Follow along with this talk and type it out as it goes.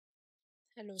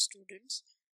Hello students,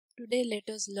 today let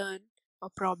us learn a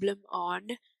problem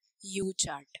on U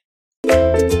chart.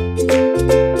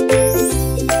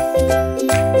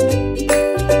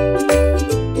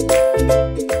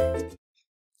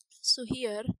 So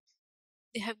here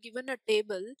they have given a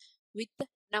table with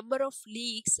number of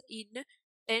leaks in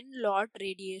 10 lot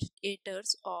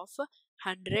radiators of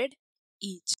 100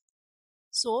 each.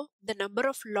 So the number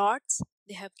of lots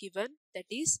they have given, that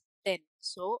is 10.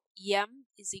 So M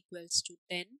is equals to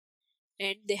 10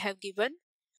 and they have given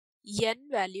N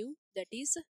value, that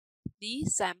is the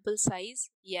sample size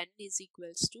N is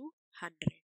equals to 100.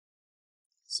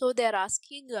 So they are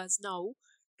asking us now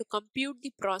to compute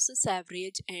the process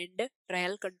average and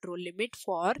trial control limit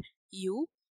for U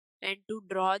and to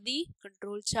draw the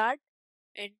control chart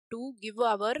and to give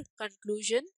our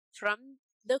conclusion from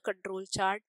the control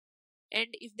chart, and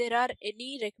if there are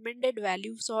any recommended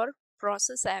values or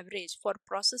process average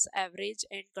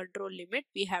and control limit,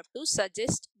 we have to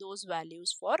suggest those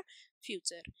values for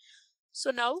future. So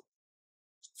now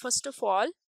first of all,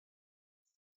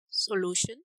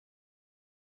 solution.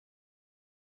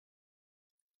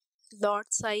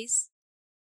 Lot size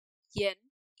N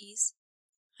is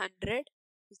 100,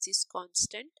 which is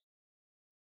constant.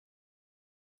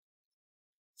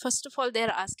 First of all, they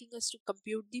are asking us to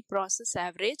compute the process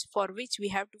average, for which we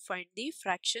have to find the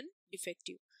fraction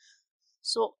defective.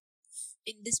 So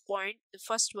in this point, the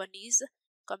first one is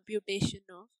computation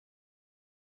of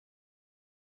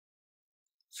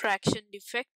fraction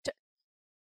defect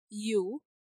U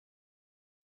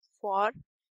for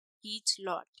each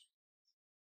lot.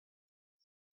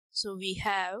 So we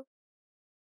have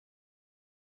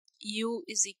U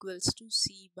is equals to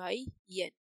C by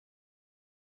N.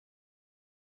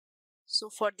 So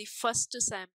for the first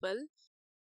sample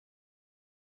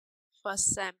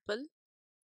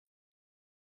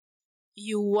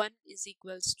U1 is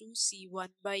equals to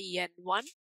C1 by N1,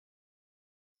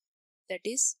 that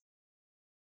is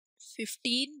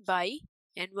 15 by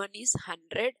N1 is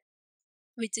 100,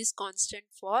 which is constant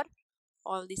for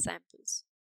all the samples,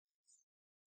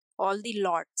 all the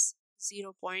lots,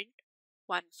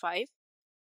 0.15.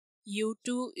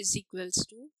 U2 is equals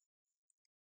to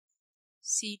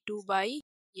C2 by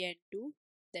N2,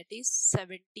 that is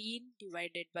 17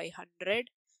 divided by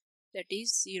 100, that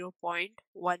is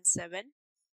 0.17.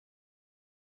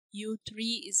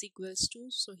 U3 is equals to,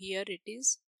 so here it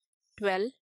is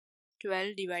 12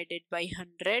 divided by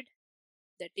 100,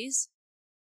 that is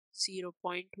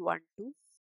 0.12.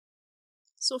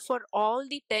 So for all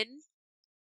the 10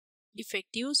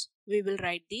 defectives, we will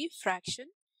write the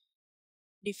fraction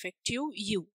defective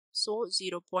U. So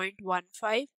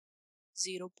 0.15,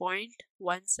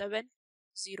 0.17,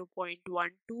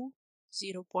 0.12,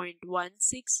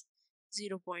 0.16,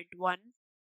 0.14,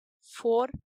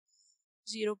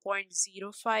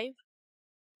 0.05,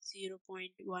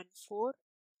 0.14,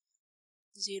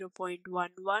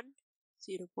 0.11,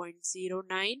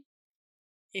 0.09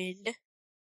 and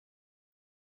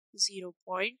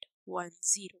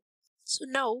 0.10. So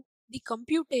now the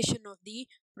computation of the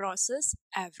process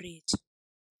average.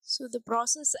 So the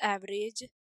process average,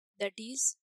 that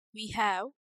is, we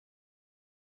have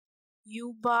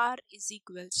U bar is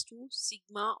equals to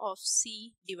sigma of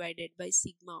C divided by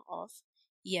sigma of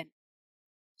N.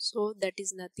 So that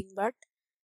is nothing but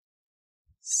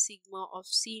sigma of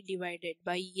C divided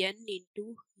by N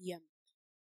into M.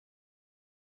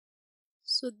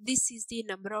 So this is the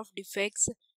number of defects.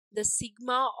 The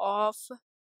sigma of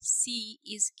C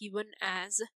is given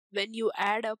as, when you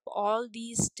add up all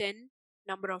these 10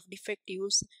 number of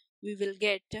defectives, we will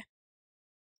get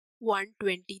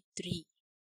 123.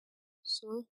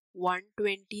 So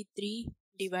 123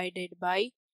 divided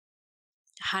by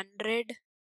 100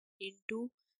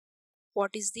 into,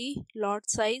 what is the lot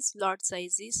size? Lot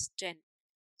size is 10.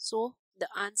 So the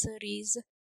answer is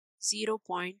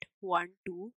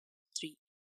 0.123.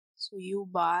 So U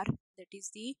bar, that is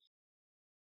the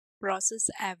process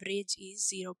average, is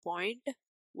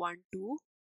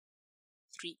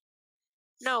 0.123.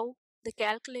 Now the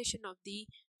calculation of the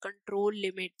control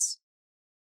limits.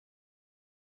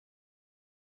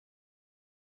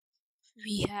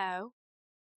 We have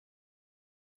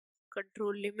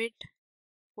control limit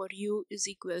for U is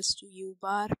equals to U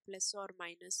bar plus or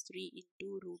minus 3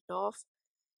 into root of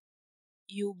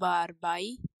U bar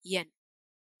by N.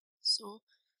 So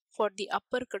for the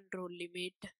upper control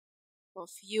limit of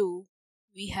U,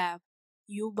 we have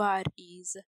U bar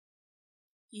is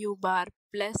U bar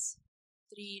plus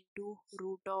 3 into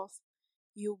root of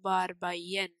U bar by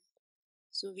N.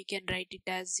 So we can write it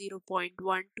as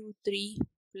 0.123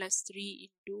 plus 3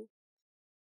 into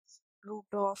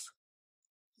root of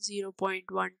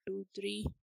 0.123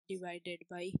 divided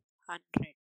by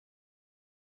 100.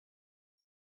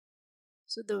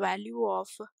 So the value of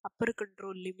upper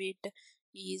control limit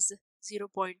is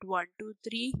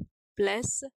 0.123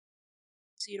 plus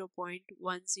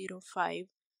 0.105.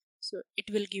 So it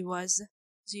will give us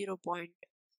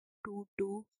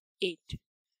 0.228.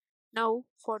 Now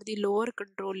for the lower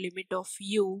control limit of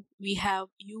u, we have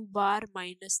u bar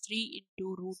minus 3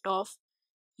 into root of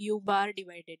u bar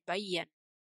divided by n.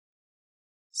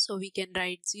 So we can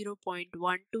write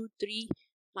 0.123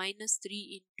 minus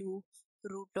 3 into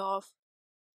root of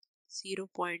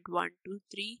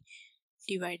 0.123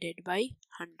 divided by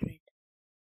 100.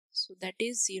 So that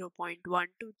is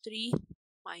 0.123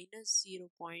 minus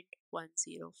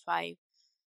 0.105.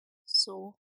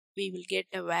 So we will get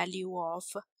a value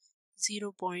of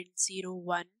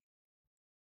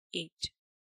 0.018.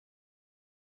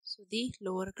 So the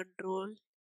lower control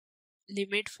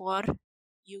limit for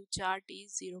U chart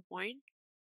is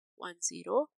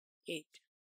 0.108.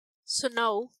 So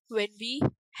now when we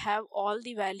have all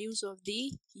the values of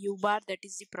the U bar, that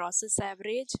is the process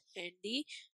average, and the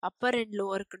upper and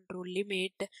lower control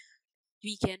limit,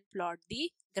 we can plot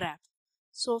the graph.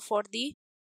 So for the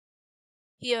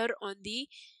here on the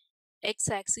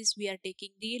x-axis we are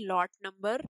taking the lot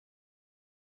number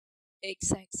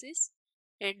x-axis,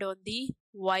 and on the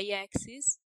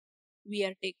y-axis we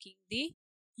are taking the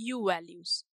u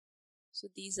values. So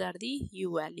these are the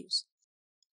u values.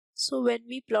 So when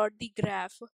we plot the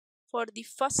graph for the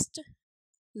first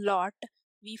lot,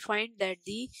 we find that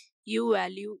the u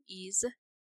value is,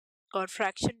 or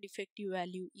fraction defective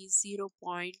value is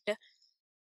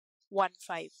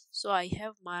 0.15. So I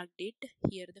have marked it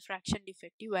here, the fraction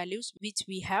defective values which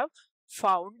we have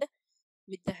found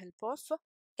with the help of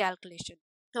calculation.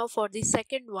 Now for the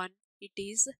second one, it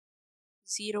is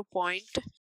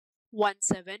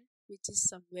 0.17, which is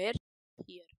somewhere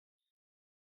here.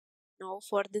 Now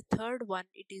for the third one,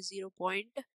 it is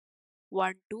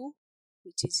 0.12,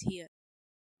 which is here.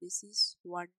 This is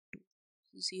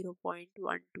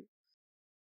 0.12.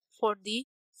 For the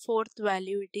fourth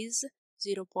value, it is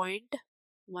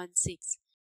 0.16.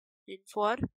 And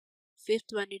for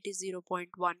fifth one, it is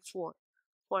 0.14.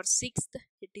 For sixth,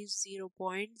 it is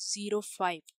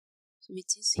 0.05,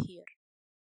 which is here.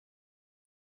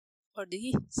 For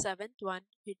the seventh one,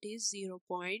 it is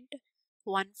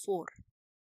 0.14.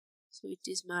 So it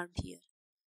is marked here.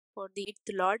 For the eighth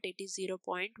lot, it is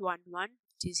 0.11,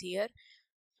 which is here.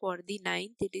 For the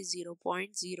ninth, it is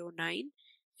 0.09.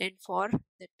 And for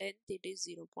the 10th, it is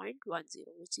 0.10,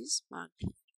 which is marked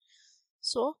here.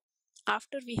 So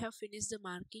after we have finished the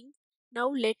marking, now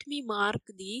let me mark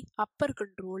the upper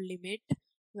control limit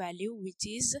value, which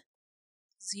is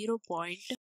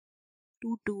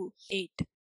 0.228.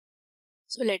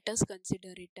 So let us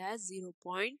consider it as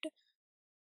 0.22.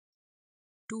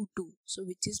 So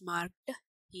which is marked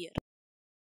here.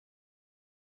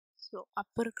 So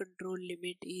upper control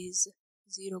limit is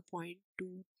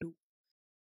 0.22.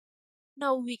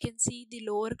 Now we can see the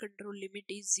lower control limit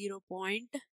is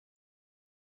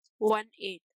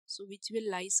 0.18. So which will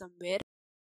lie somewhere.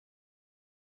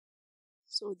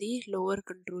 So the lower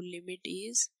control limit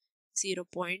is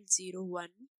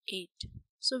 0.018.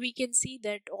 So we can see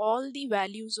that all the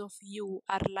values of u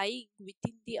are lying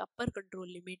within the upper control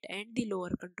limit and the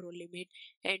lower control limit,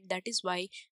 and that is why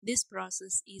this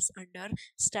process is under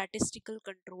statistical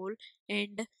control,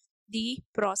 and the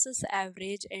process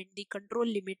average and the control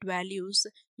limit values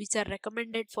which are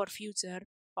recommended for future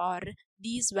are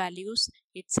these values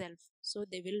itself, so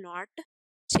they will not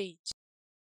change.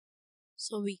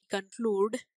 So we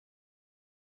conclude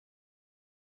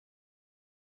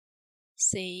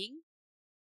saying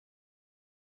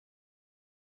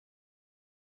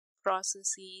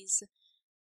process is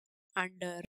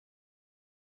under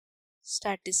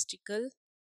statistical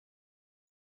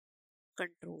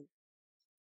control.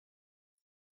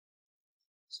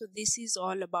 So this is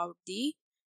all about the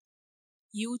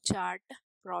U chart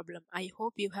problem. I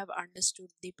hope you have understood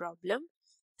the problem.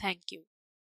 Thank you.